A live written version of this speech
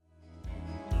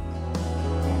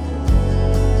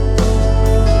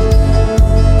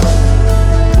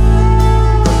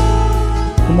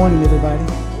morning, everybody.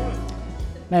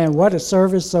 Man, what a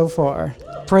service so far.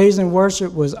 Praise and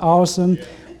worship was awesome.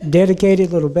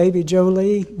 Dedicated little baby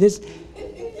Jolie.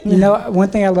 One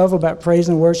thing I love about praise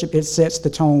and worship, it sets the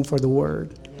tone for the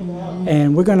word.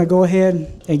 And we're going to go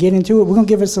ahead and get into it. We're going to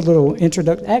give us a little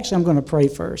introduction. Actually, I'm going to pray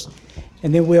first.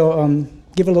 And then we'll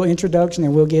give a little introduction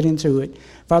and we'll get into it.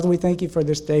 Father, we thank you for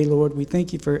this day, Lord. We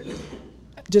thank you for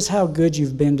just how good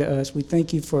you've been to us. We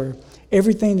thank you for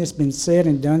everything that's been said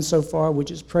and done so far. We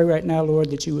just pray right now, Lord,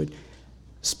 that you would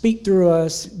speak through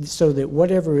us so that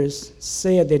whatever is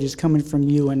said that is coming from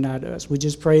you and not us. We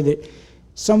just pray that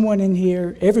everyone in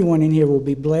here will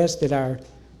be blessed, that our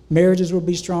marriages will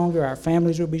be stronger, our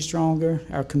families will be stronger,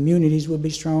 our communities will be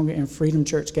stronger, and Freedom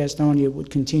Church Gastonia would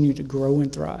continue to grow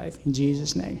and thrive. In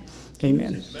Jesus' name,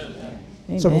 amen.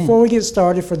 Amen. So before we get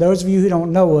started, for those of you who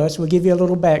don't know us, we'll give you a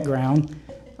little background.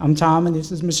 I'm Tom, and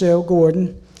this is Michelle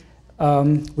Gordon.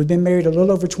 We've been married a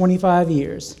little over 25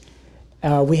 years.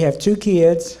 We have two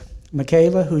kids,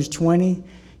 Michaela, who's 20.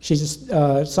 She's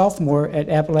a sophomore at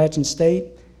Appalachian State.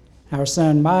 Our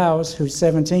son, Miles, who's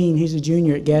 17, he's a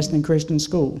junior at Gaston Christian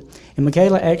School. And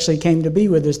Michaela actually came to be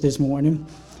with us this morning.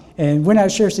 And we're not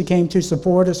sure if she came to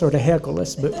support us or to heckle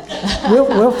us, but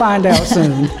we'll find out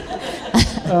soon.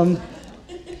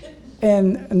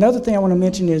 And another thing I want to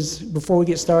mention is, before we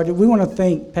get started, we want to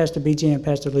thank Pastor BJ and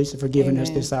Pastor Lisa for giving us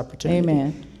this opportunity.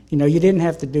 Amen. You know, you didn't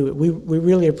have to do it. We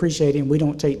really appreciate it, and we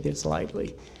don't take this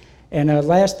lightly. And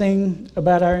last thing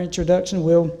about our introduction,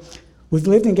 we've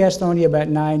lived in Gastonia about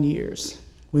 9 years.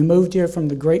 We moved here from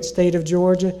the great state of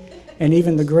Georgia and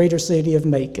even the greater city of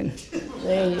Macon.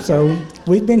 So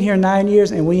we've been here 9 years,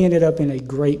 and we ended up in a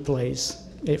great place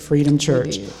at Freedom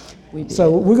Church. We did.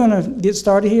 So we're going to get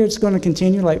started here. It's going to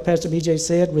continue, like Pastor BJ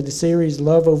said, with the series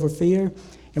Love Over Fear.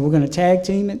 And we're going to tag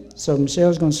team it. So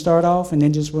Michelle's going to start off, and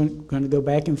then we're going to go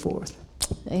back and forth.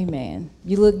 Amen.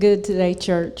 You look good today,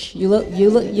 church. You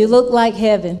look like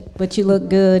heaven, but you look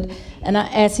good. And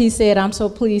as he said, I'm so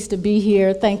pleased to be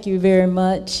here. Thank you very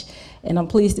much. And I'm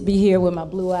pleased to be here with my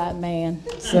blue-eyed man.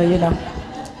 So,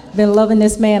 been loving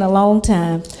this man a long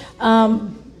time.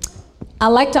 I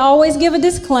like to always give a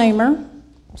disclaimer.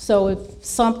 So if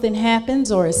something happens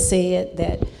or is said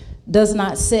that does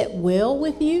not sit well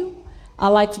with you, I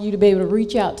like for you to be able to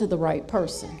reach out to the right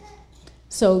person.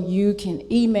 So you can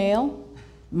email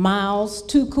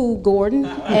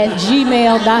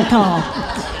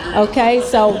miles2coolgordon@gmail.com. Okay,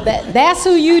 so that's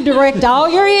who you direct all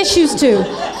your issues to.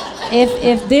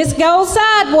 If this goes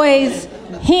sideways,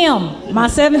 him, my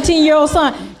 17-year-old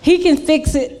son, he can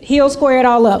fix it. He'll square it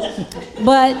all up.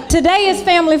 But today is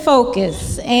family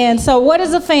focus. And so what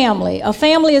is a family? A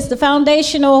family is the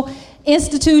foundational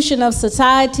institution of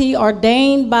society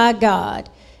ordained by God.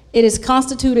 It is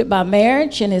constituted by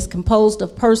marriage and is composed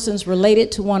of persons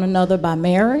related to one another by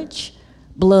marriage,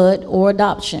 blood, or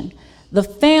adoption. The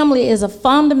family is a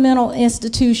fundamental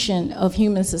institution of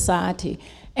human society.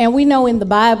 And we know in the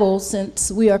Bible, since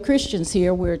we are Christians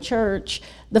here, we're a church,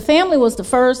 the family was the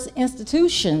first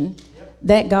institution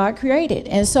that God created.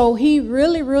 And so he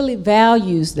really, really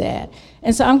values that.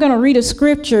 And so I'm going to read a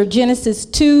scripture, Genesis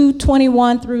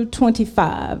 2:21 through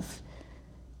 25.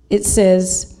 It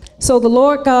says, "So the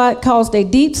Lord God caused a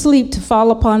deep sleep to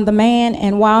fall upon the man,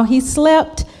 and while he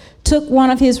slept, took one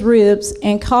of his ribs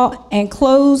and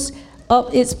closed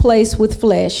up its place with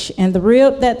flesh. And the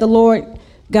rib that the Lord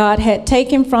God had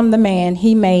taken from the man,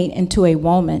 he made into a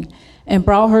woman and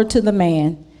brought her to the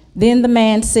man. Then the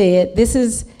man said, This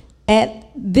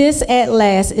at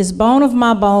last is bone of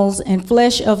my bones and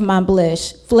flesh of my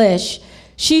flesh.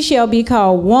 She shall be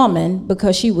called woman,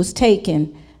 because she was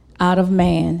taken out of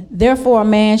man. Therefore a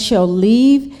man shall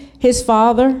leave his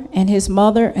father and his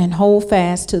mother and hold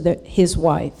fast to his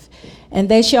wife. And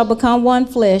they shall become one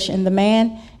flesh. And the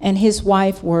man and his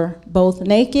wife were both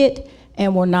naked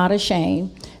and were not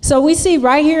ashamed." So we see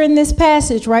right here in this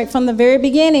passage, right from the very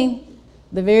beginning,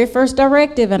 the very first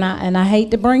directive, and I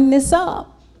hate to bring this up,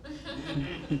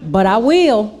 but I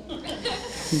will.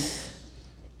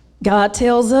 God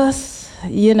tells us,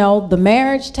 the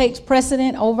marriage takes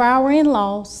precedent over our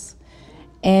in-laws.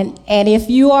 And if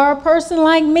you are a person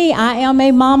like me, I am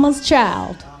a mama's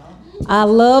child. I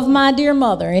love my dear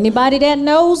mother. Anybody that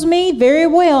knows me very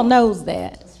well knows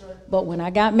that. But when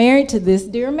I got married to this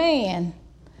dear man,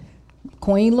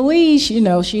 Queen Louise, she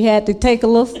had to take a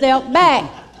little step back.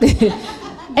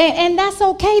 And that's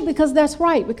okay, because that's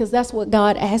right, because that's what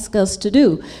God asked us to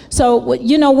do. So,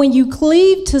 when you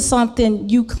cleave to something,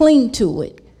 you cling to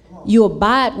it. You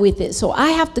abide with it. So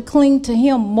I have to cling to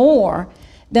him more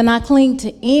than I cling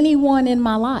to anyone in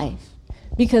my life,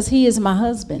 because he is my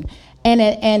husband.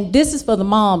 And this is for the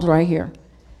moms right here.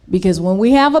 Because when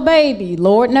we have a baby,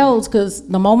 Lord knows, because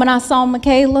the moment I saw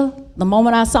Michaela, the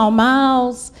moment I saw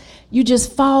Miles, you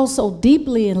just fall so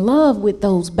deeply in love with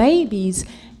those babies.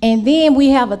 And then we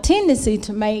have a tendency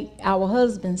to make our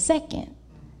husband second.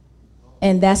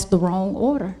 And that's the wrong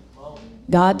order.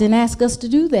 God didn't ask us to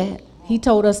do that. He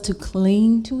told us to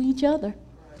cling to each other.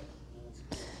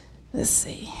 Let's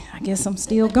see. I guess I'm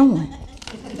still going.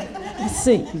 Let's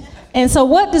see. And so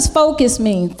what does focus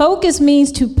mean? Focus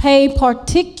means to pay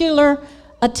particular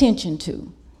attention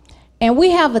to. And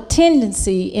we have a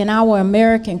tendency in our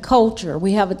American culture,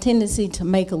 we have a tendency to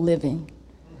make a living.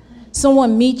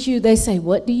 Someone meets you, they say,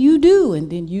 what do you do?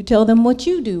 And then you tell them what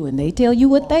you do, and they tell you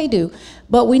what they do.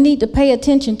 But we need to pay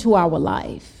attention to our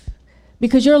life,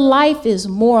 because your life is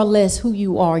more or less who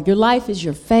you are. Your life is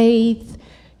your faith,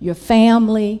 your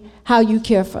family, how you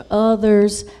care for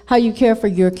others, how you care for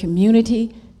your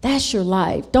community. That's your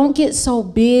life. Don't get so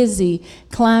busy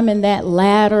climbing that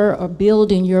ladder or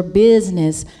building your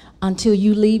business until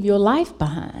you leave your life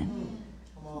behind.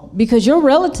 Because your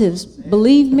relatives,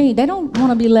 believe me, they don't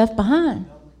want to be left behind.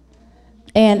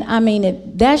 And I mean, if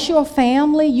that's your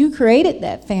family, you created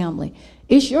that family.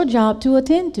 It's your job to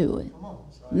attend to it,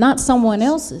 not someone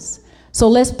else's. So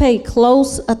let's pay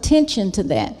close attention to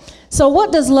that. So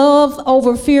what does love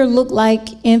over fear look like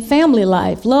in family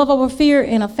life? Love over fear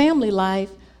in a family life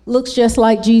looks just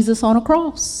like Jesus on a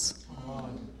cross.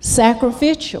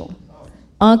 Sacrificial,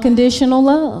 unconditional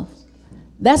love.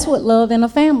 That's what love in a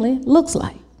family looks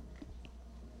like.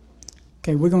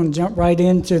 Okay, we're going to jump right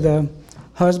into the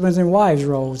husbands and wives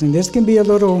roles. And this can be a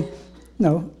little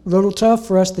tough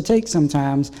for us to take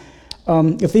sometimes.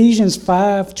 Ephesians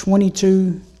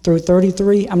 5:22 through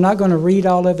 33. I'm not going to read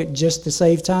all of it just to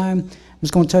save time. I'm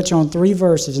just going to touch on 3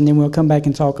 verses, and then we'll come back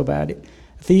and talk about it.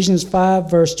 Ephesians 5,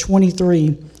 verse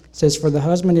 23 says, for the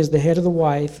husband is the head of the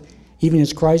wife, even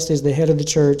as Christ is the head of the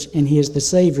church, and he is the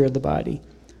Savior of the body.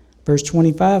 Verse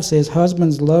 25 says,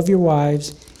 husbands, love your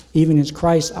wives, even as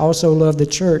Christ also loved the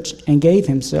church and gave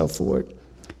himself for it.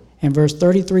 And verse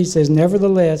 33 says,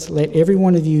 nevertheless, let every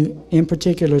one of you in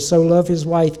particular so love his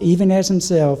wife, even as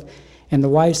himself, and the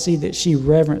wife see that she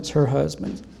reverence her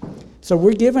husband. So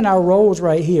we're given our roles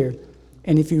right here.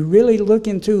 And if you really look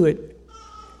into it,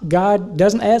 God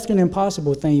doesn't ask an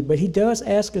impossible thing, but he does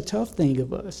ask a tough thing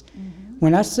of us. Mm-hmm.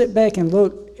 When I sit back and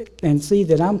look and see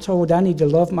that I'm told I need to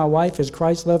love my wife as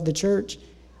Christ loved the church,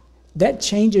 that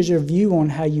changes your view on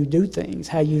how you do things,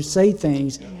 how you say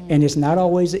things, and it's not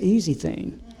always an easy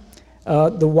thing.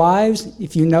 The wives,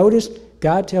 if you notice,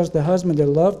 God tells the husband to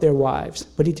love their wives,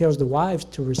 but he tells the wives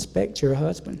to respect your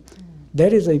husband.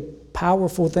 That is a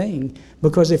powerful thing,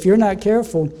 because if you're not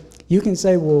careful, you can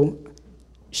say, well,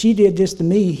 she did this to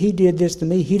me, he did this to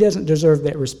me, he doesn't deserve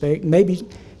that respect. Maybe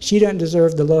she doesn't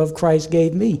deserve the love Christ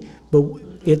gave me. But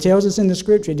it tells us in the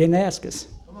scripture, it didn't ask us.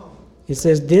 It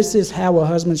says this is how a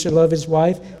husband should love his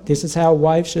wife, this is how a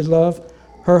wife should love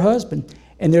her husband.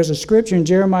 And there's a scripture in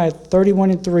Jeremiah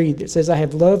 31:3 that says, I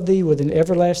have loved thee with an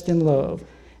everlasting love,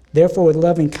 therefore with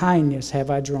loving kindness have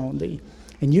I drawn thee.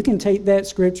 And you can take that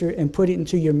scripture and put it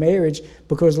into your marriage,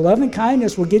 because loving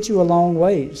kindness will get you a long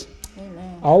ways.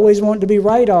 Always want to be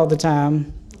right all the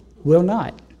time will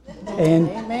not. And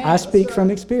I speak from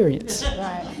experience.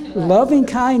 Loving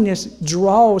kindness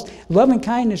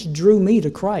drew me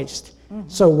to Christ.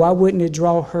 So why wouldn't it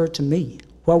draw her to me?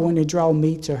 Why wouldn't it draw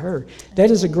me to her? That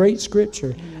is a great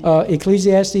scripture.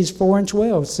 Ecclesiastes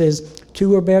 4:12 says,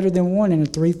 2 are better than 1, and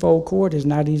a threefold cord is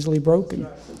not easily broken.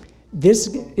 This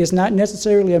is not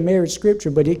necessarily a marriage scripture,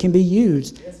 but it can be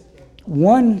used.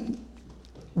 One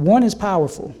is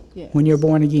powerful when you're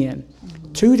born again.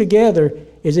 2 together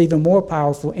is even more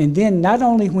powerful. And then not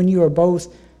only when you are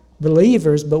both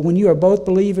believers, but when you are both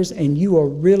believers and you are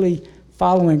really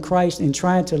following Christ and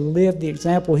trying to live the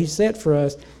example he set for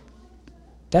us,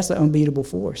 that's an unbeatable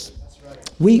force.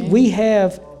 We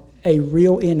have a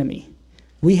real enemy.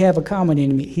 We have a common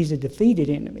enemy. He's a defeated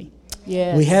enemy.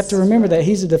 Yes. We have to remember that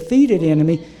he's a defeated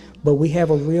enemy, but we have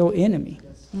a real enemy.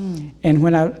 And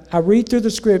when I read through the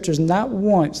scriptures, not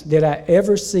once did I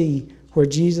ever see where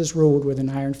Jesus ruled with an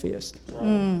iron fist.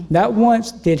 Not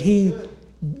once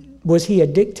was he a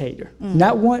dictator.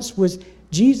 Not once was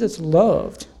Jesus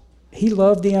loved. He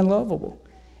loved the unlovable.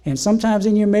 And sometimes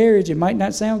in your marriage, it might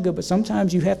not sound good, but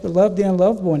sometimes you have to love the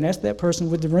unlovable, and that's that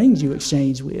person with the rings you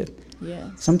exchange with. Yes.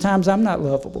 Sometimes I'm not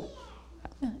lovable.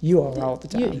 You are all the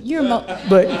time.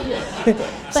 But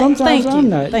sometimes I'm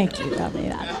not. Thank you. I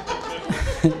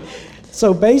mean,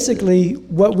 So basically,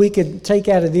 what we could take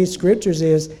out of these scriptures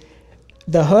is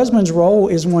the husband's role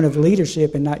is one of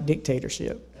leadership and not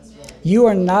dictatorship. You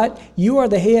are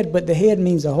the head, but the head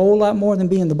means a whole lot more than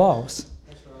being the boss.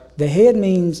 The head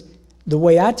means, the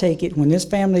way I take it, when this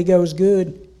family goes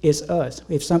good, it's us.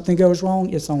 If something goes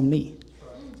wrong, it's on me.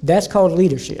 That's called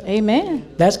leadership.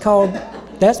 Amen. That's called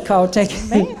taking.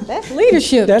 Man, that's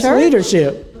leadership. That's church.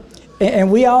 leadership.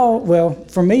 And we all, well,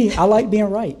 for me, I like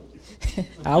being right.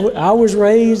 I was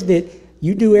raised that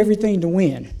you do everything to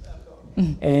win.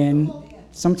 And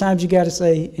sometimes you got to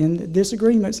say, in the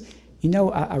disagreements,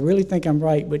 I really think I'm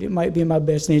right, but it might be in my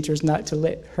best interest not to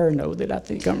let her know that I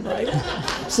think I'm right.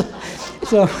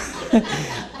 so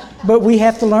but we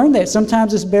have to learn that.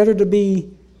 Sometimes it's better to be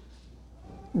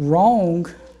wrong.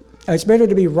 It's better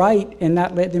to be right and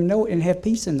not let them know it and have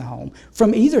peace in the home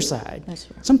from either side.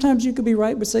 That's right. Sometimes you could be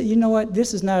right, but say, you know what,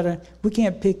 this is not we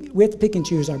have to pick and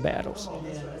choose our battles.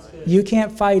 You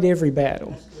can't fight every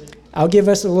battle. I'll give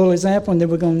us a little example and then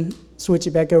we're going to switch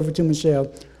it back over to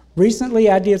Michelle. Recently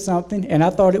I did something and I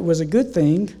thought it was a good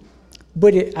thing,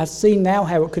 but I see now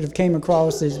how it could have came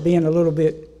across as being a little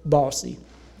bit bossy.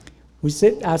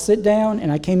 I sit down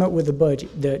and I came up with a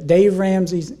budget, the Dave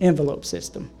Ramsey's envelope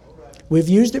system. We've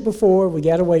used it before, we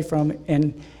got away from it,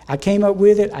 and I came up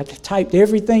with it, I typed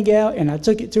everything out, and I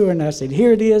took it to her and I said,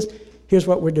 here it is, here's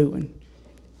what we're doing.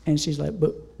 And she's like,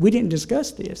 but we didn't discuss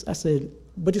this. I said,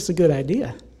 but it's a good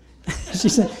idea. She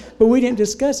said, but we didn't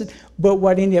discuss it. But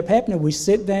what ended up happening, we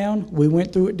sit down, we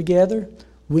went through it together,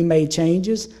 we made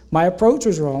changes. My approach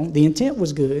was wrong, the intent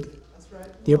was good.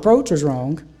 The approach was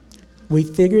wrong. We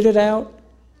figured it out,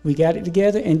 we got it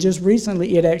together, and just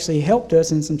recently it actually helped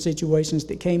us in some situations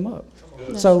that came up.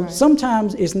 So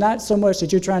sometimes it's not so much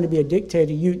that you're trying to be a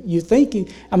dictator. You think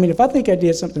if I think I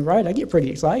did something right, I get pretty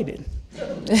excited.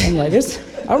 I'm like,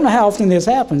 I don't know how often this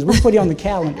happens. We'll put it on the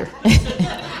calendar.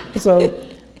 So,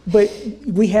 but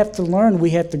we have to learn,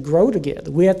 we have to grow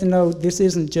together. We have to know this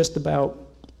isn't just about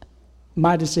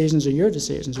my decisions or your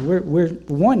decisions. We're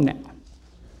one now.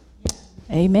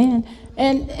 Amen.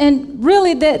 And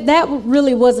really that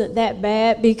really wasn't that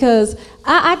bad because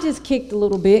I just kicked a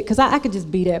little bit because I could just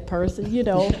be that person,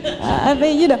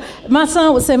 my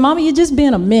son would say, Mama, you're just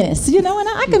being a menace, and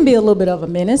I can be a little bit of a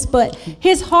menace, but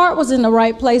his heart was in the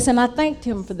right place, and I thanked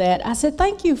him for that. I said,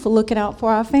 thank you for looking out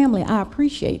for our family. I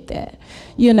appreciate that,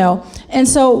 And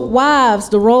so wives,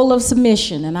 the role of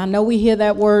submission, and I know we hear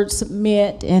that word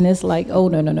submit, and it's like, oh,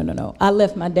 no. I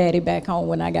left my daddy back home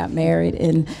when I got married,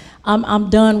 and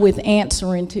I'm done with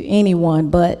answering to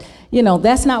anyone, but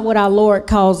that's not what our Lord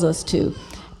calls us to.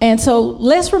 And so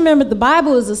let's remember the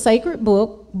Bible is a sacred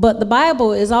book, but the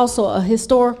Bible is also a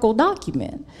historical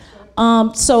document.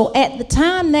 So at the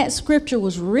time that scripture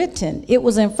was written, it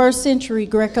was in first century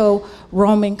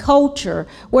Greco-Roman culture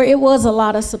where it was a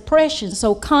lot of suppression.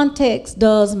 So context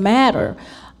does matter.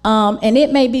 And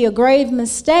it may be a grave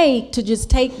mistake to just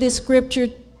take this scripture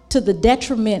to the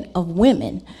detriment of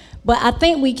women. But I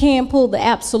think we can pull the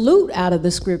absolute out of the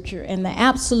scripture, and the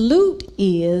absolute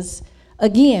is,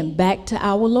 again, back to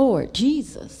our Lord,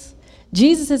 Jesus.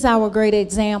 Jesus is our great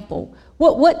example.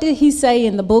 What did he say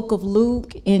in the book of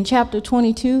Luke in chapter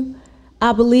 22?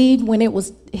 I believe when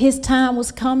his time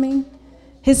was coming,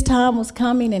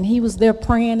 and he was there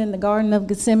praying in the Garden of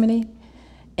Gethsemane,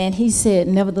 and he said,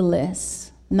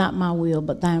 nevertheless, not my will,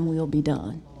 but thine will be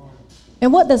done.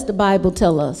 And what does the Bible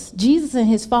tell us? Jesus and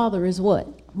his Father is what?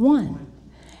 One.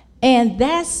 And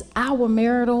that's our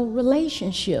marital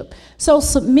relationship. So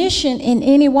submission in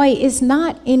any way is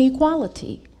not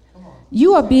inequality.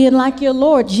 You are being like your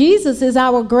Lord. Jesus is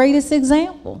our greatest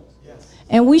example.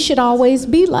 And we should always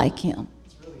be like him.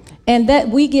 And that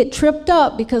we get tripped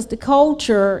up because the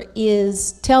culture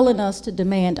is telling us to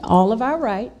demand all of our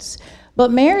rights. But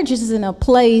marriage is in a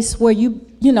place where you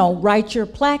write your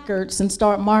placards and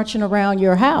start marching around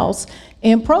your house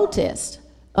in protest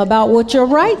about what your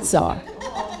rights are.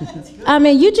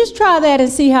 You just try that and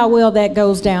see how well that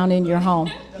goes down in your home.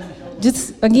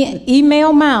 Just, again,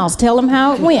 email Miles, tell him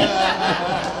how it went.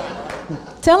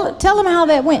 Tell him how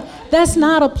that went. That's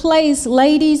not a place,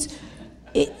 ladies.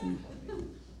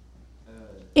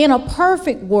 In a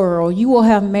perfect world, you will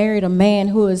have married a man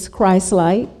who is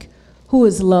Christ-like, who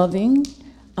is loving,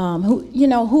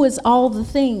 who is all the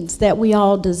things that we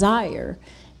all desire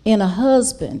in a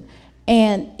husband.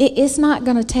 And it's not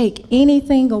going to take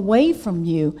anything away from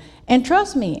you. And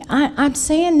trust me, I'm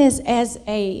saying this as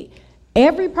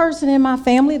every person in my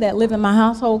family that live in my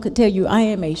household could tell you I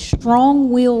am a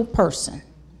strong-willed person.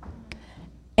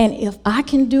 And if I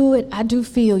can do it, I do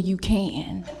feel you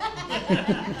can.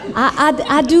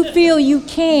 I do feel you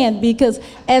can, because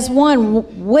as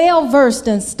one well-versed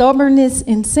in stubbornness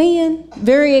in sin,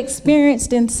 very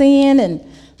experienced in sin and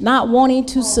not wanting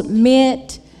to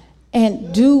submit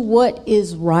and do what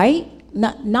is right,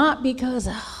 not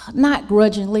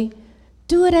grudgingly,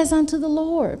 Do it as unto the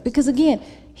Lord. Because again,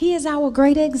 he is our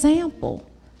great example.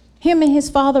 Him and his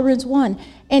father is one.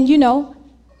 And you know,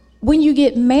 when you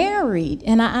get married,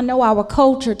 and I know our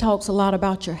culture talks a lot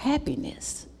about your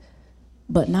happiness,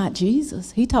 but not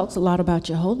Jesus. He talks a lot about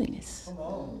your holiness. Come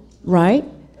on. Right?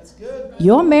 That's good.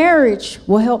 Your marriage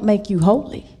will help make you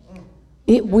holy.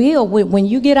 It will. When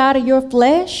you get out of your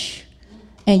flesh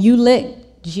and you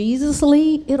let Jesus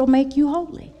lead, it'll make you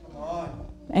holy. Come on.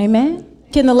 Amen.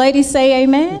 Can the ladies say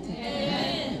amen?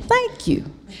 Amen. Thank you.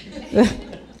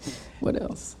 What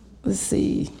else? Let's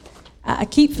see. I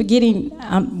keep forgetting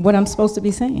what I'm supposed to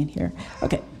be saying here.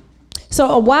 Okay. So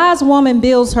a wise woman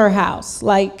builds her house.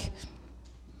 Like,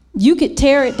 you could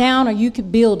tear it down or you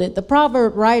could build it. The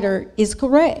proverb writer is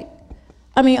correct.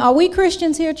 I mean, are we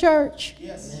Christians here, church?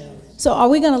 Yes. So are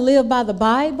we going to live by the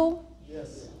Bible?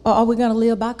 Yes. Or are we going to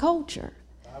live by culture?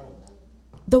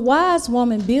 The wise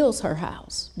woman builds her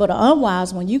house, but an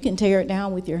unwise one, you can tear it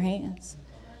down with your hands.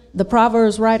 The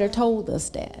Proverbs writer told us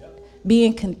that.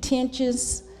 Being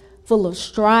contentious, full of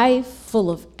strife,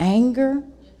 full of anger.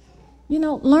 You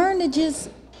know, learn to just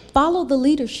follow the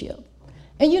leadership.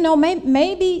 And you know,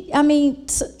 maybe I mean,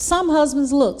 some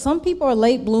husbands, look, some people are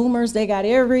late bloomers. They got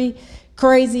every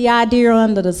crazy idea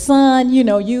under the sun. You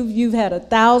know, you've had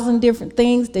 1,000 different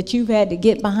things that you've had to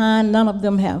get behind. None of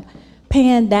them have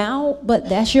panned out, but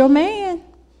that's your man.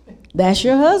 That's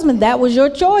your husband. That was your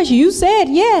choice. You said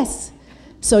yes.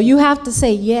 So you have to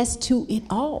say yes to it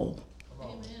all.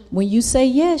 When you say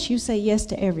yes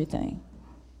to everything.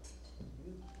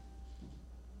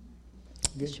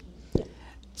 Good.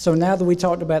 So now that we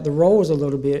talked about the roles a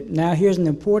little bit, now here's an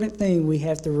important thing we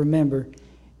have to remember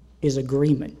is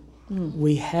agreement.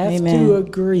 We have to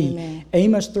agree. Amen.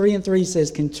 Amos 3:3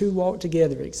 says, can two walk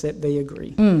together except they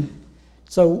agree?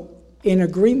 So in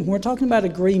agreement, when we're talking about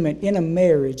agreement in a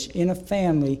marriage, in a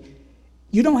family,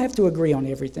 you don't have to agree on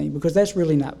everything because that's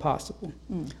really not possible.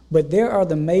 But there are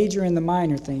the major and the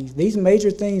minor things. These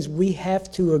major things we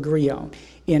have to agree on.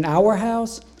 In our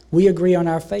house, we agree on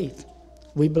our faith.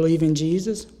 We believe in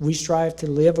Jesus. We strive to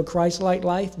live a Christ-like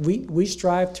life. We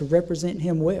strive to represent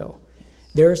him well.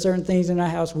 There are certain things in our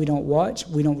house we don't watch,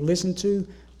 we don't listen to,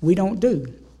 we don't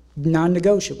do.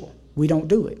 Non-negotiable. We don't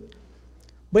do it.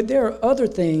 But there are other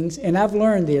things, and I've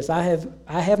learned this. I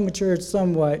have matured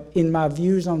somewhat in my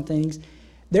views on things.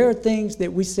 There are things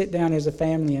that we sit down as a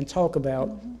family and talk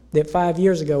about that 5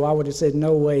 years ago I would have said,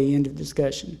 no way, end of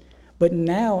discussion. But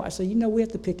now I say, you know, we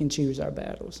have to pick and choose our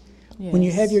battles. Yes. When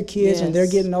you have your kids and they're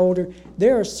getting older,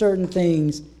 there are certain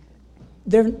things,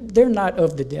 they're not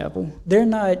of the devil. They're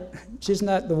not, she's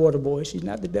not the water boy, she's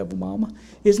not the devil mama.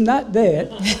 It's not that.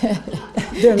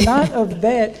 They're not of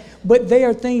that, but they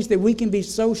are things that we can be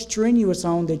so strenuous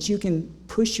on that you can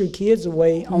push your kids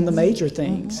away on the major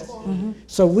things.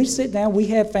 So we sit down, we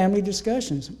have family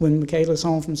discussions. When Michaela's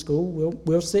home from school,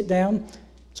 we'll sit down.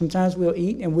 Sometimes we'll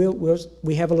eat, and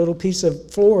we have a little piece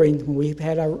of flooring when we've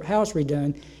had our house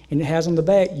redone, and it has on the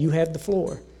back, you have the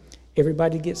floor.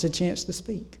 Everybody gets a chance to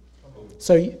speak.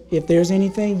 So if there's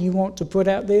anything you want to put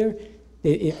out there,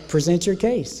 it presents your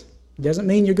case. It doesn't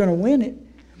mean you're going to win it,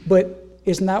 but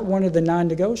it's not one of the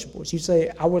non-negotiables. You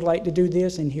say, I would like to do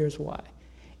this, and here's why.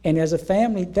 And as a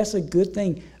family, that's a good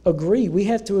thing. Agree. We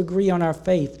have to agree on our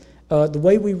faith. The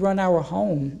way we run our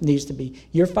home needs to be.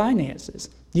 Your finances.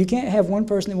 You can't have one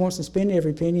person that wants to spend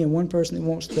every penny and one person that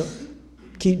wants to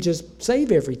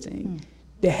save everything.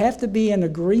 There have to be an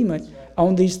agreement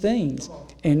on these things.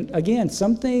 And again,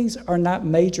 some things are not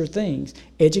major things.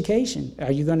 Education.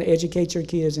 Are you going to educate your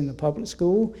kids in the public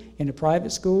school, in the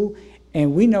private school?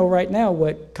 And we know right now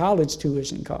what college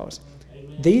tuition costs.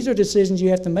 These are decisions you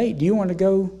have to make. Do you want to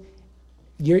go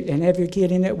and have your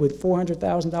kid in it with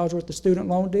 $400,000 worth of student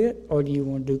loan debt? Or do you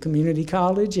want to do community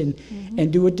college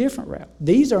and do a different route?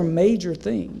 These are major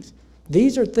things.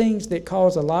 These are things that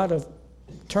cause a lot of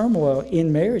turmoil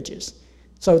in marriages.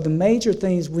 So the major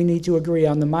things we need to agree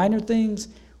on. The minor things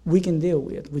we can deal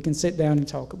with. We can sit down and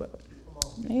talk about.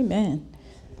 Amen.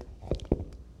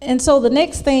 And so the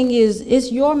next thing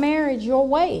is your marriage your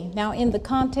way? Now, in the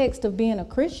context of being a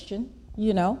Christian,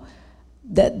 you know,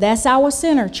 that's our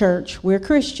center, church. We're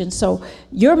Christians. So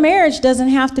your marriage doesn't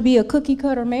have to be a cookie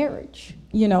cutter marriage.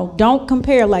 You know, don't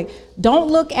compare. Don't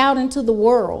look out into the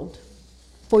world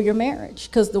for your marriage,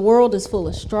 because the world is full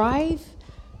of strife,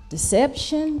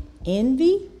 deception,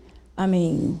 envy. I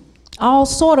mean, all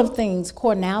sort of things,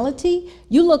 carnality.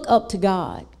 You look up to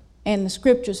God and the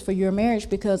scriptures for your marriage,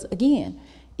 because again,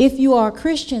 if you are a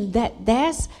Christian,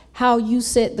 that's how you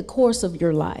set the course of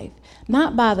your life.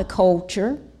 Not by the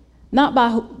culture, not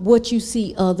by what you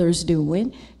see others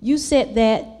doing. You set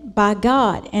that by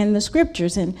God and the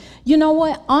scriptures. And you know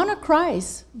what? Honor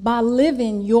Christ by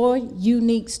living your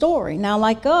unique story. Now,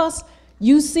 like us,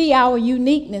 you see our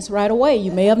uniqueness right away.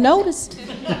 You may have noticed.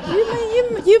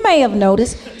 You may have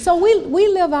noticed. So we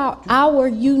live out our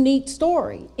unique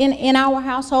story. In our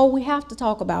household, we have to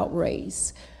talk about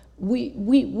race.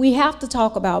 We have to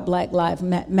talk about Black Lives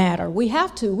Matter. We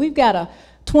have to. We've got a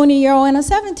 20-year-old and a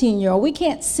 17-year-old. We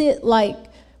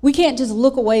can't just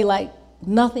look away like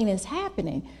nothing is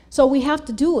happening. So we have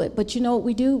to do it. But you know what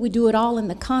we do? We do it all in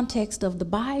the context of the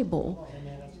Bible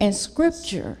and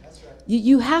scripture.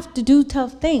 You have to do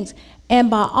tough things. And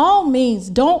by all means,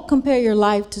 don't compare your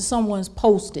life to someone's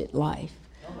posted life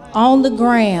on the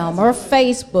gram or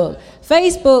Facebook.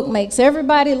 Facebook makes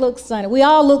everybody look sunny. We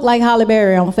all look like Halle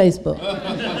Berry on Facebook.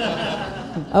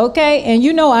 Okay? And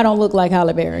you know I don't look like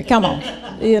Halle Berry. Come on.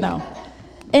 You know.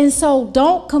 And so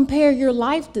don't compare your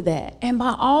life to that. And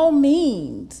by all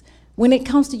means, when it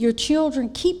comes to your children,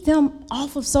 keep them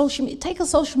off of social media. Take a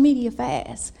social media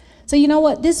fast. So you know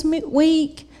what? This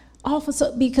week,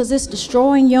 because it's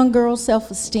destroying young girls'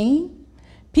 self-esteem.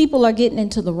 People are getting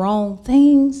into the wrong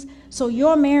things. So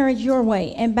your marriage, your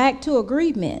way. And back to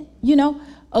agreement. You know,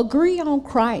 agree on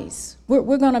Christ.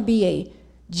 We're going to be a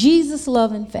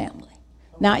Jesus-loving family.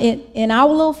 Now, in our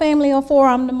little family of 4,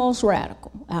 I'm the most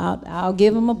radical. I'll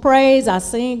give him a praise. I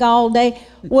sing all day,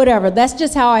 whatever. That's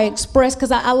just how I express,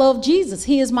 because I love Jesus.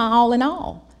 He is my all in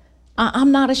all.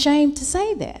 I'm not ashamed to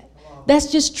say that.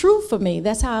 That's just true for me.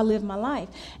 That's how I live my life.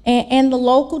 And the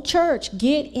local church,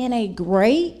 get in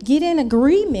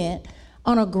agreement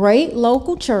on a great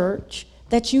local church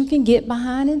that you can get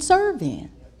behind and serve in.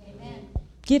 Amen.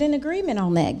 Get in agreement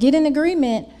on that. Get in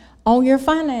agreement on your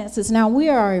finances. Now, we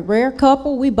are a rare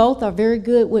couple. We both are very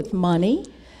good with money.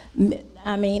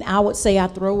 I mean, I would say I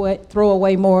throw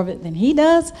away more of it than he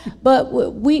does, but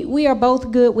we are both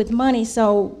good with money,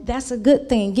 so that's a good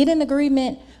thing. Get in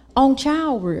agreement on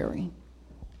child rearing.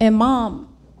 And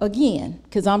mom, again,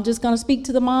 because I'm just going to speak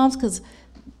to the moms because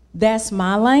that's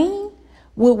my lane.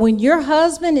 When your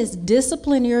husband is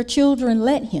disciplining your children,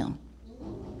 let him.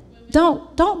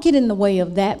 Don't get in the way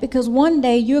of that, because one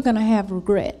day you're going to have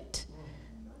regret.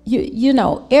 You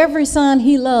know, every son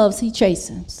he loves, he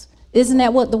chastens. Isn't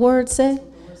that what the word said?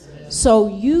 So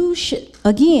you should,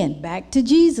 again, back to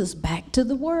Jesus, back to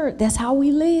the word. That's how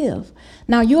we live.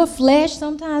 Now, your flesh,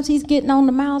 sometimes he's getting on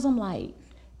the mouths. I'm like,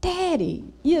 Daddy,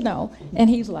 you know. And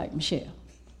he's like, Michelle.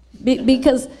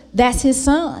 Because that's his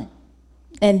son.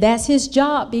 And that's his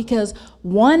job, because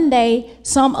one day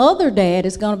some other dad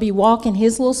is going to be walking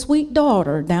his little sweet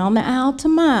daughter down the aisle to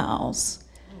Miles.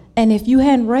 And if you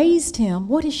hadn't raised him,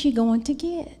 what is she going to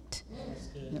get?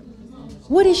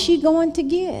 What is she going to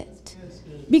get?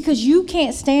 Because you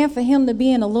can't stand for him to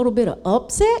be in a little bit of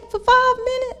upset for 5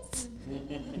 minutes.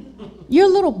 Your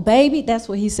little baby, that's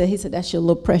what he said. He said, that's your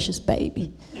little precious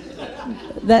baby.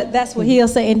 That's what he'll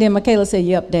say. And then Michaela said,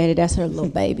 yep, Daddy, that's her little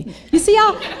baby. You see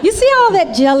all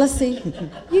that jealousy?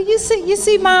 You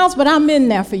see, Miles, but I'm in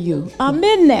there for you. I'm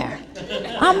in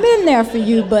there for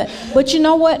you. But you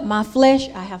know what? My flesh,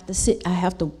 I have to sit.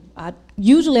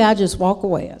 Usually I just walk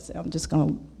away. I say, I'm just going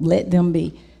to let them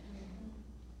be.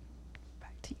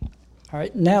 Back to you. All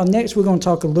right. Now, next we're going to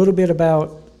talk a little bit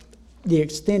about the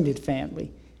extended family.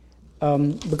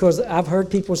 Because I've heard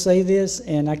people say this,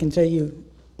 and I can tell you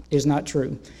it's not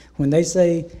true. When they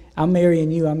say, I'm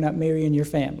marrying you, I'm not marrying your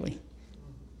family.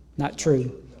 Not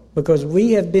true. Because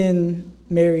we have been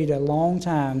married a long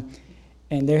time,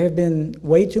 and there have been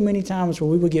way too many times where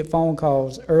we would get phone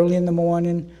calls early in the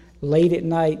morning, late at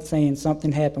night, saying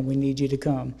something happened, we need you to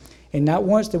come. And not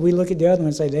once did we look at the other one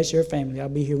and say, that's your family, I'll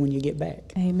be here when you get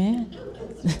back. Amen.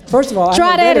 First of all,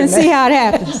 try that and see how it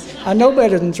happens. I know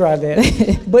better than try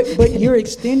that. But your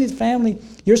extended family,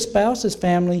 your spouse's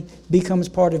family becomes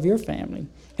part of your family.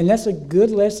 And that's a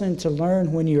good lesson to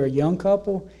learn when you're a young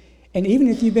couple. And even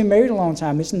if you've been married a long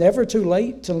time, it's never too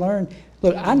late to learn.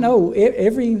 Look, I know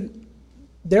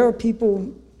there are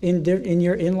people in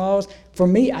your in-laws. For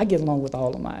me, I get along with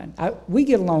all of mine. We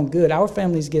get along good. Our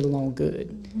families get along good.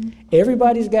 Mm-hmm.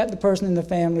 Everybody's got the person in the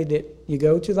family that you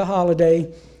go to the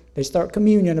holiday, they start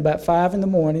communion about 5 in the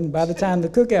morning. By the time the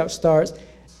cookout starts,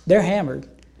 they're hammered.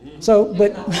 So,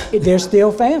 but they're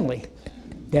still family.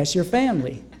 That's your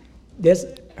family.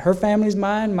 Her family's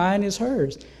mine, mine is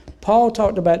hers. Paul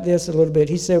talked about this a little bit.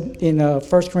 He said in 1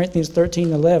 Corinthians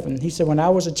 13:11, he said, when I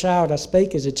was a child, I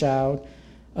spake as a child,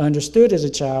 I understood as a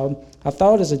child, I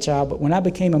thought as a child, but when I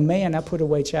became a man, I put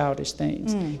away childish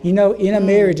things. You know, in a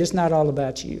marriage, it's not all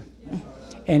about you.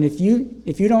 And if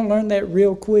you don't learn that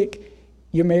real quick,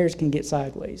 your marriage can get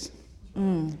sideways.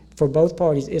 For both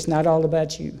parties, it's not all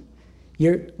about you.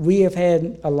 We have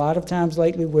had a lot of times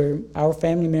lately where our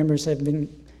family members have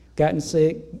gotten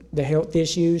sick, the health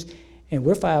issues, and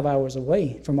we're 5 hours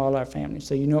away from all our families.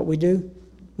 So you know what we do?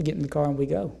 We get in the car and we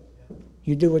go.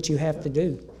 You do what you have to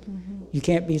do. Mm-hmm. You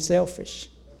can't be selfish.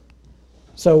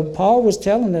 So Paul was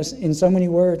telling us in so many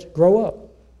words, grow up.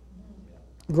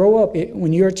 Grow up.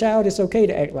 When you're a child, it's okay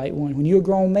to act like one. When you're a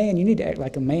grown man, you need to act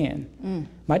like a man.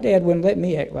 My dad wouldn't let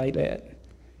me act like that.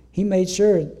 He made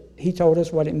sure he told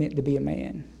us what it meant to be a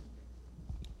man.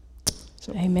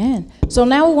 So. Amen. So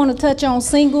now we want to touch on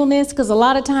singleness, because a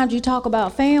lot of times you talk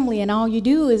about family and all you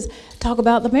do is talk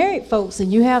about the married folks,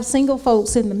 and you have single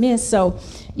folks in the midst. So,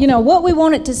 you know, what we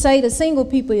wanted to say to single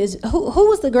people is, who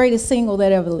was the greatest single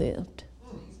that ever lived?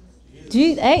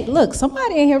 Hey, look,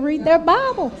 somebody in here read their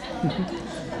Bible.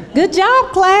 Good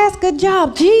job, class. Good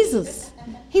job. Jesus.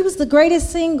 He was the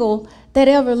greatest single that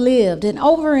ever lived. And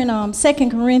over in 2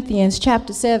 Corinthians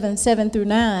chapter 7,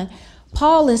 7-9,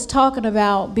 Paul is talking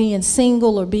about being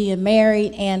single or being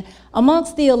married. And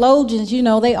amongst theologians, you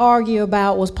know, they argue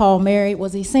about, was Paul married?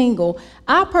 Was he single?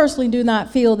 I personally do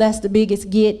not feel that's the biggest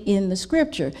get in the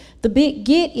scripture. The big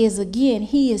get is, again,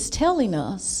 he is telling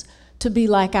us to be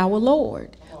like our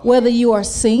Lord. Whether you are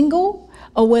single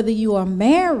or whether you are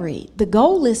married, the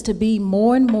goal is to be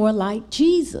more and more like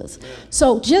Jesus.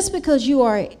 So just because you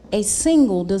are a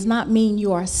single does not mean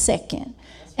you are second.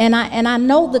 And I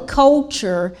know the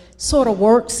culture sort of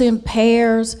works in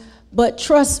pairs, but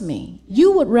trust me,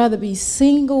 you would rather be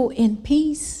single in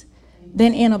peace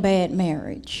than in a bad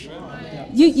marriage.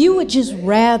 You would just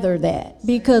rather that,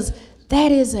 because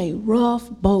that is a rough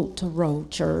boat to row,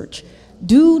 church.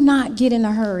 Do not get in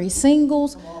a hurry.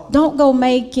 Singles, don't go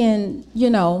making, you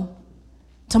know,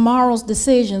 tomorrow's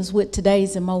decisions with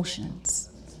today's emotions.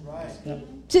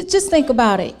 Just think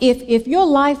about it. If your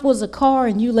life was a car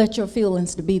and you let your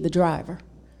feelings to be the driver.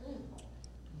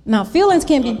 Now, feelings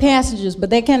can be passengers,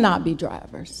 but they cannot be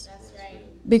drivers.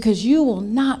 Because you will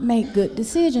not make good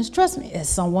decisions. Trust me, as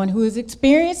someone who is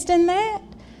experienced in that,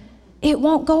 it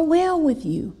won't go well with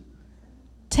you.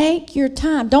 Take your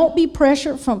time. Don't be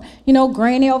pressured from, you know,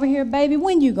 Granny over here, baby,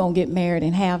 when you gonna get married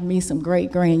and have me some great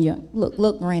grandyoung?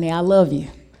 Look, Granny, I love you,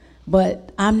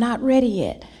 but I'm not ready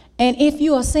yet. And if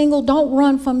you are single, don't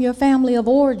run from your family of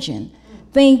origin,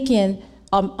 thinking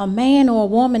a man or a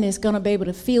woman is gonna be able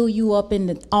to fill you up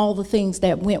in all the things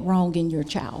that went wrong in your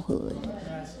childhood.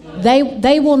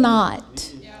 They will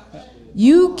not.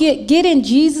 You get in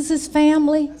Jesus's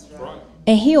family,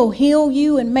 and he'll heal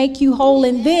you and make you whole,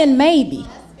 and then maybe,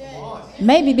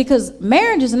 because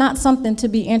marriage is not something to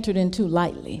be entered into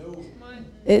lightly.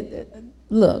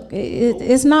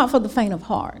 It's not for the faint of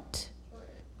heart.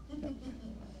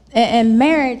 And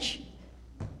marriage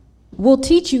will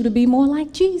teach you to be more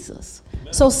like Jesus.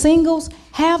 So singles,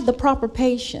 have the proper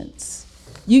patience.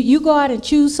 You go out and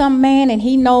choose some man, and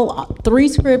he know 3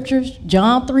 scriptures,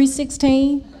 John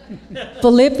 3:16,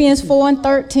 Philippians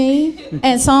 4:13,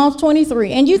 and Psalms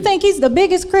 23. And you think he's the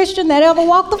biggest Christian that ever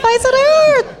walked the face of the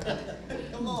earth.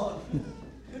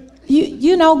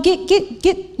 You know, get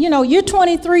you know, you're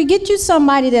 23, get you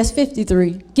somebody that's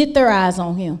 53. Get their eyes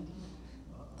on him.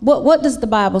 What does the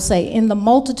Bible say? In the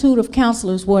multitude of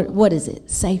counselors, what is it?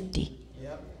 Safety.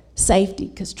 Yep. Safety.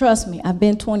 Because trust me, I've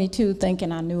been 22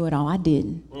 thinking I knew it all. I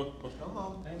didn't.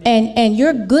 And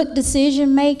your good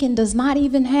decision making does not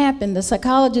even happen. The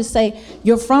psychologists say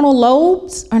your frontal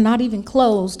lobes are not even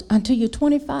closed until you're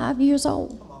 25 years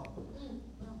old.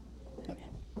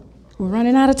 We're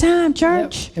running out of time,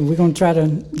 church. Yep. And we're going to try to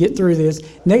get through this.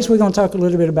 Next, we're going to talk a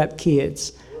little bit about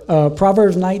kids.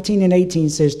 Proverbs 19:18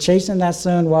 says, "Chasten thy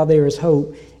son while there is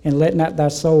hope, and let not thy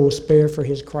soul spare for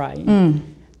his crying."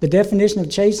 The definition of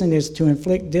chasten is to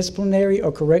inflict disciplinary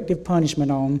or corrective punishment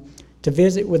on, to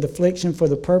visit with affliction for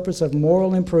the purpose of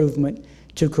moral improvement,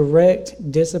 to correct,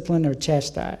 discipline, or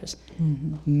chastise.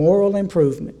 Moral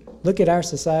improvement. Look at our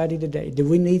society today. Do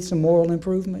we need some moral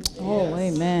improvement? Oh,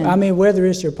 amen. I mean, whether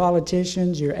it's your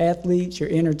politicians, your athletes, your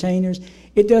entertainers,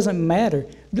 it doesn't matter.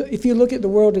 If you look at the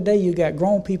world today, you got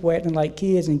grown people acting like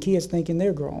kids and kids thinking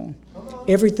they're grown.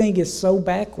 Everything is so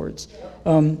backwards.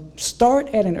 Start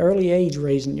at an early age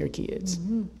raising your kids.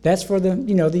 That's for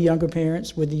the younger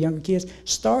parents with the younger kids.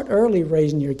 Start early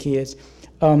raising your kids.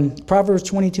 Proverbs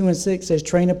 22:6 says,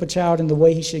 "Train up a child in the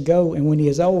way he should go, and when he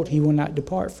is old, he will not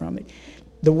depart from it."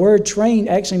 The word train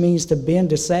actually means to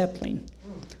bend a sapling.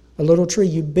 A little tree,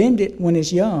 you bend it when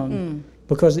it's young,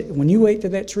 because when you wait till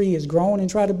that tree is grown and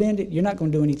try to bend it, you're not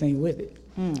going to do anything with it.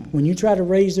 When you try to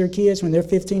raise their kids when they're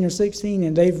 15 or 16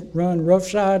 and they've run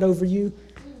roughshod over you,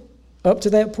 up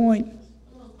to that point,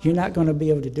 you're not going to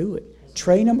be able to do it.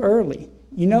 Train them early.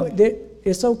 You know,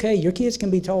 it's okay. Your kids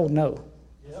can be told no.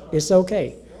 It's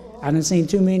okay. I done seen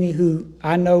too many who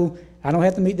I know, I don't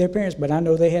have to meet their parents, but I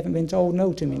know they haven't been told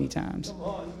no too many times.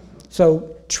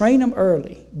 So train them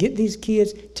early. Get these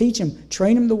kids, teach them,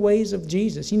 train them the ways of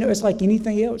Jesus. You know, it's like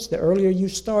anything else. The earlier you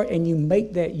start and you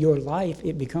make that your life,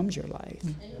 it becomes your life.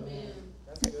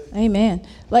 Amen.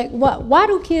 Like, why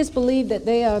do kids believe that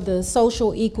they are the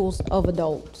social equals of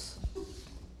adults?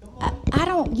 I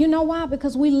don't, you know why?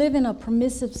 Because we live in a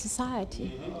permissive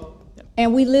society.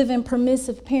 And we live in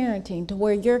permissive parenting to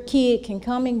where your kid can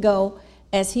come and go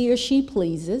as he or she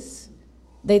pleases.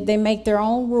 They make their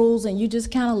own rules and you just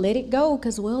kind of let it go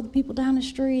because, well, the people down the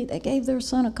street, they gave their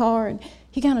son a car and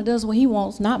he kind of does what he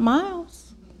wants, not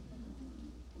Miles.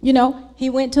 You know, he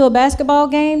went to a basketball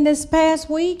game this past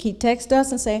week. He texted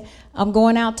us and said, I'm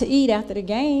going out to eat after the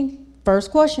game.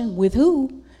 First question, with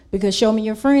who? Because show me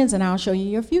your friends and I'll show you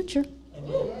your future.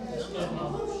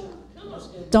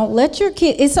 Don't let your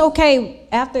kid, it's okay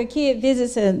after a kid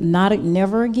visits and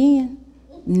never again.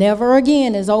 Never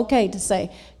again is okay to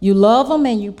say you love them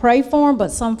and you pray for them,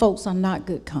 but some folks are not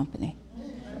good company.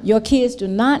 Your kids do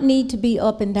not need to be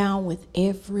up and down with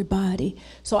everybody.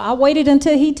 So I waited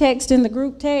until he texted in the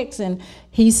group text and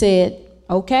he said,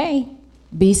 okay,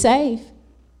 be safe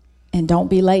and don't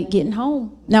be late getting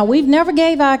home. Now, we've never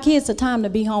gave our kids the time to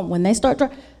be home. When they start to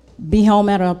be home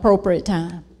at an appropriate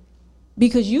time.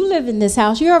 Because you live in this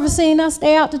house. You ever seen us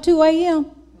stay out to 2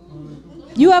 a.m.?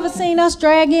 You ever seen us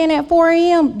drag in at 4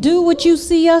 a.m.? Do what you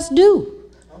see us do.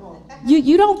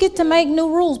 You don't get to make new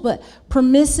rules, but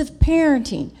permissive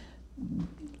parenting.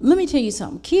 Let me tell you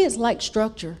something. Kids like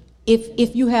structure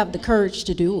if you have the courage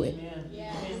to do it.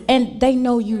 And they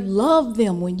know you love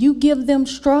them. When you give them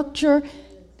structure,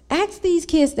 ask these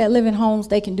kids that live in homes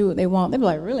they can do what they want. They'll be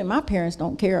like, really, my parents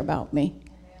don't care about me.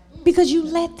 Because you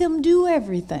let them do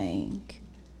everything.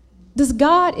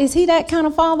 Is he that kind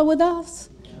of father with us?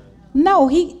 No,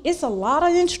 it's a lot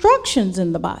of instructions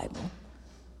in the Bible,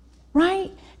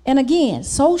 right? And again,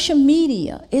 social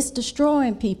media, it's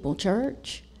destroying people,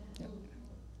 church.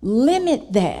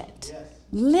 Limit that.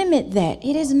 Limit that.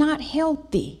 It is not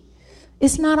healthy.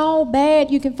 It's not all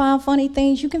bad. You can find funny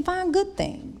things. You can find good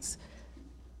things.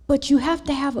 But you have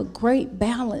to have a great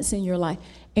balance in your life.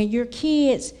 And your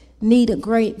kids need a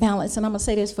great balance. And I'm going to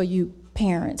say this for you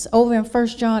parents. Over in 1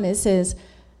 John, it says,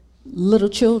 little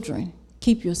children,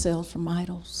 keep yourselves from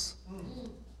idols.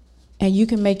 And you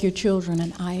can make your children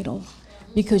an idol.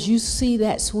 Because you see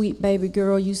that sweet baby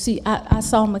girl, you see, I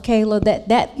saw Michaela,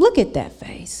 that look at that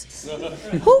face.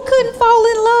 Who couldn't fall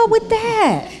in love with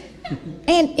that?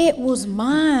 And it was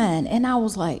mine. And I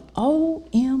was like,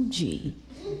 OMG.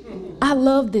 I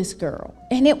love this girl.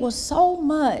 And it was so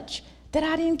much that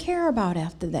I didn't care about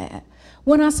after that.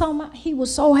 When I saw he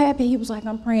was so happy. He was like,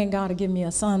 I'm praying God to give me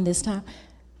a son this time.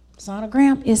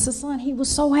 Sonogram, it's a son. He was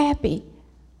so happy.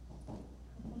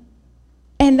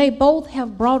 And they both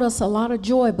have brought us a lot of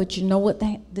joy, but you know what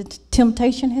the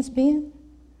temptation has been?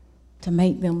 To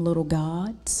make them little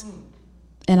gods.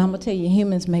 And I'm going to tell you,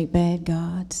 humans make bad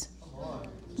gods.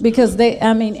 Because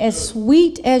as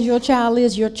sweet as your child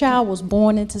is, your child was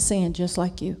born into sin just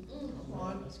like you.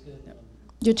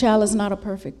 Your child is not a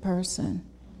perfect person.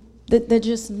 They're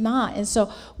just not. And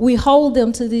so we hold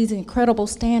them to these incredible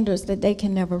standards that they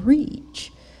can never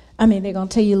reach. They're going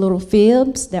to tell you little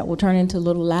fibs that will turn into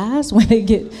little lies when they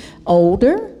get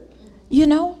older,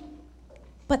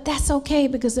 But that's okay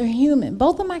because they're human.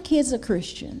 Both of my kids are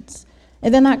Christians.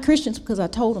 And they're not Christians because I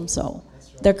told them so.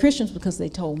 They're Christians because they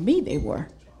told me they were.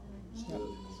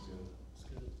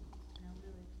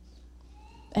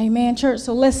 Amen, church.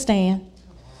 So let's stand.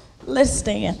 Let's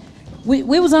stand. We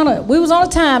was on a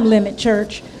time limit,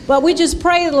 church. But we just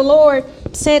pray the Lord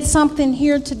said something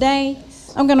here today.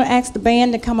 I'm going to ask the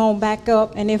band to come on back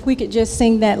up, and if we could just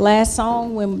sing that last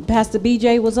song when Pastor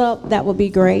BJ was up, that would be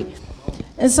great.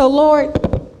 And so, Lord,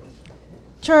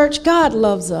 church, God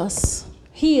loves us.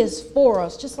 He is for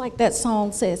us, just like that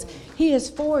song says. He is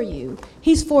for you.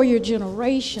 He's for your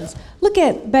generations. Look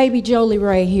at baby Jolie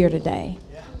Ray here today.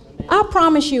 I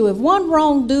promise you, if one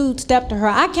wrong dude stepped to her,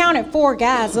 I counted 4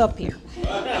 guys up here.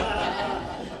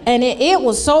 And it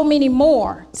was so many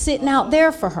more sitting out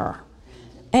there for her.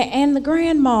 And the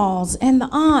grandmas and the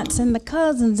aunts and the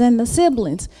cousins and the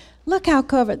siblings. Look how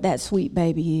covered that sweet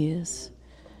baby is.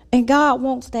 And God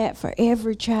wants that for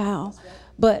every child.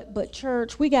 But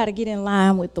church, we got to get in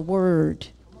line with the word.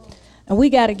 And we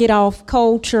got to get off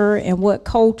culture and what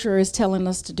culture is telling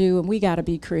us to do. And we got to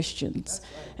be Christians.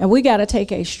 And we got to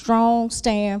take a strong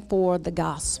stand for the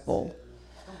gospel.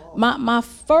 My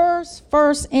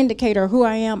first indicator of who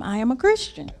I am a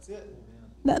Christian.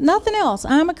 Nothing else.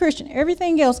 I'm a Christian.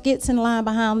 Everything else gets in line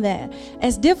behind that.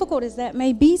 As difficult as that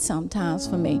may be sometimes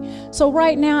for me. So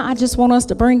right now, I just want us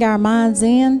to bring our minds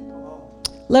in.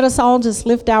 Let us all just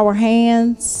lift our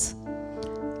hands.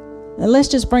 And let's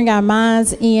just bring our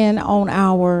minds in on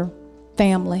our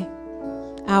family,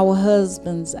 our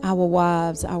husbands, our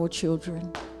wives, our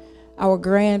children, our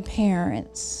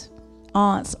grandparents,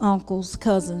 aunts, uncles,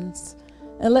 cousins.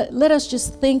 And let us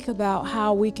just think about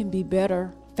how we can be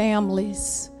better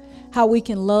families, how we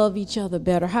can love each other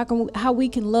better, how we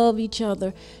can love each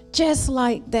other just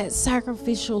like that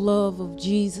sacrificial love of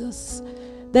Jesus,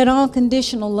 that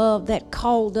unconditional love that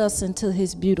called us into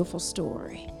his beautiful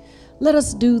story. Let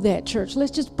us do that, church.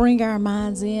 Let's just bring our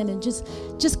minds in and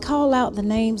just call out the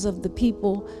names of the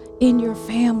people in your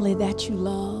family that you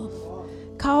love.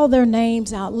 Call their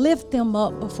names out. Lift them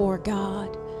up before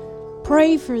God.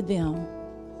 Pray for them.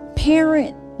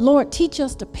 Parent, Lord, teach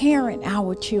us to parent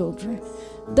our children.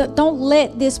 Don't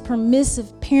let this permissive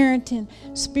parenting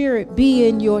spirit be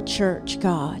in your church,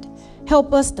 God.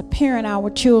 Help us to parent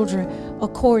our children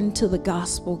according to the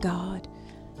gospel, God.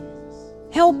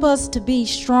 Help us to be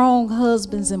strong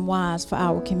husbands and wives for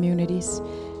our communities.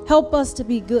 Help us to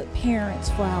be good parents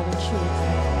for our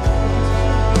children.